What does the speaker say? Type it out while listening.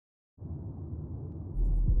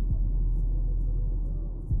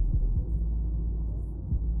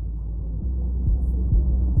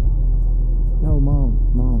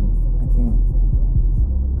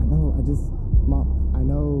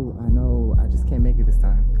can't make it this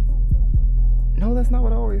time. No, that's not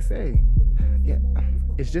what I always say. Yeah,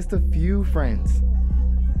 it's just a few friends.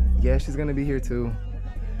 Yeah, she's gonna be here too.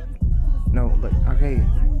 No, look, okay.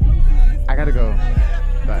 I gotta go.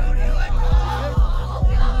 Bye.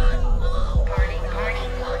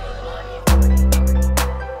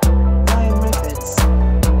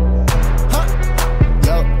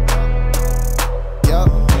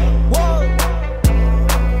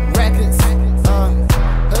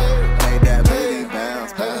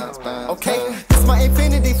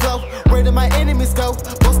 My enemies go,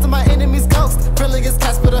 most of my enemies ghost. Feeling is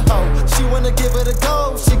cast for the hoe. She wanna give it a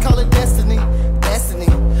go, she call it destiny. Destiny.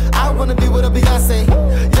 I wanna be with a Beyonce.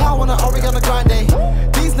 Y'all wanna Ariana Grande.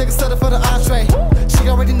 These niggas settle for the entree. She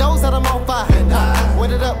already knows that I'm on fire.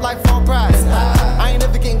 Wet it up like for prize. I ain't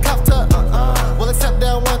ever getting cuffed up. Well, except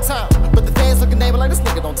that one time. But the fans looking neighbor like this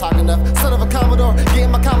nigga don't talk enough. Son of a Commodore,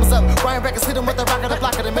 getting my commas up. Ryan Reckords hit him with the rock of the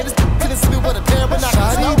block of the minutes. Couldn't see me with a pair of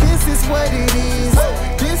binoculars. Shawty, this is what it is.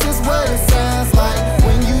 This is what it sounds like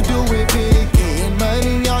when you do it big. Getting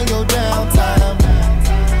money on your downtime.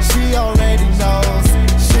 She already knows.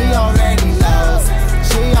 She already knows.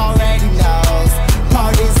 She already knows.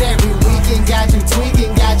 Parties every weekend, got you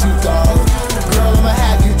tweaking, got you gone. Girl, I'ma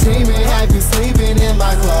have you dreaming, have you sleeping in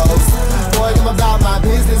my clothes. Boy, I'm about my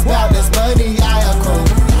business, about this money I accrue.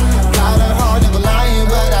 Got her heart of a lion,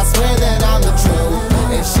 but I swear that I'm the truth.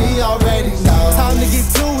 And she already knows. Time to get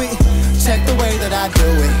to it, check the way that I do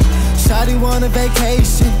it. Shawty want a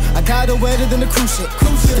vacation, I got her wetter than a cruise ship.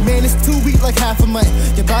 The man is too weak like half a month.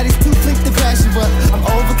 Your body's too flick to crash you, but I'm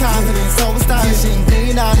overconfident, so astonishing.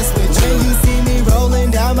 Being honest with you, when you see me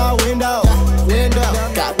rolling down my window,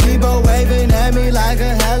 got people waving at me like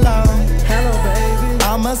a hello. Hello, baby.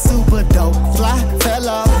 I'm a super dope fly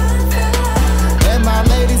fellow, and my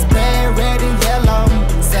ladies playing red and yellow.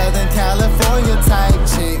 Southern California type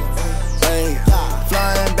chick, hey,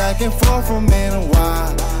 flying back and forth from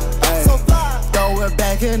NY. Throw it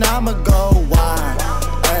back and I'ma go wild.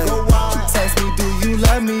 She text me, do you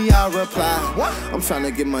love me? I reply, I'm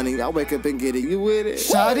tryna get money, I wake up and get it, you with it?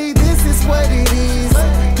 Shawty, this is what it is.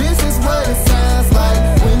 This is what it sounds like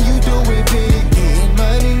when you do it big. Getting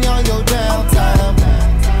money on your downtime.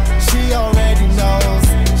 She already knows.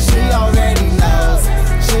 She already knows.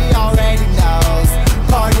 She already knows.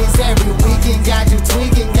 Parties every weekend, got you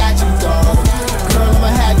tweaking, got you gone. Girl, I'ma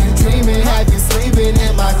have you dreaming, have you sleeping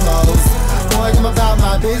in my clothes. Boy, I'm about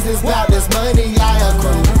my business, about this money I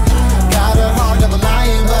accrue. Got her heart of a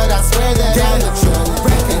lion, but I swear that I'm the truth.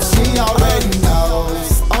 And she already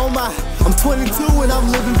knows. Oh my, I'm 22 and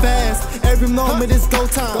I'm living fast. Every moment is go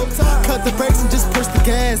time. Cut the brakes and just push the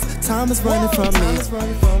gas. Time is running from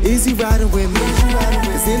me. Easy riding with me.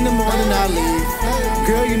 Cause in the morning I leave.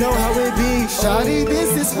 Girl, you know how it be. Shawty,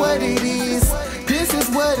 this is what it is. This is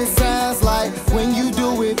what it sounds like when you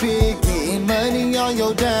do it big. Getting money on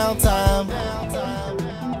your downtime.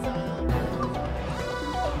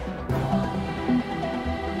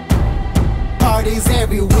 Parties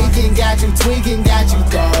every weekend, got you tweaking, got you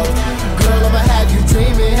gone. Girl, I'ma have you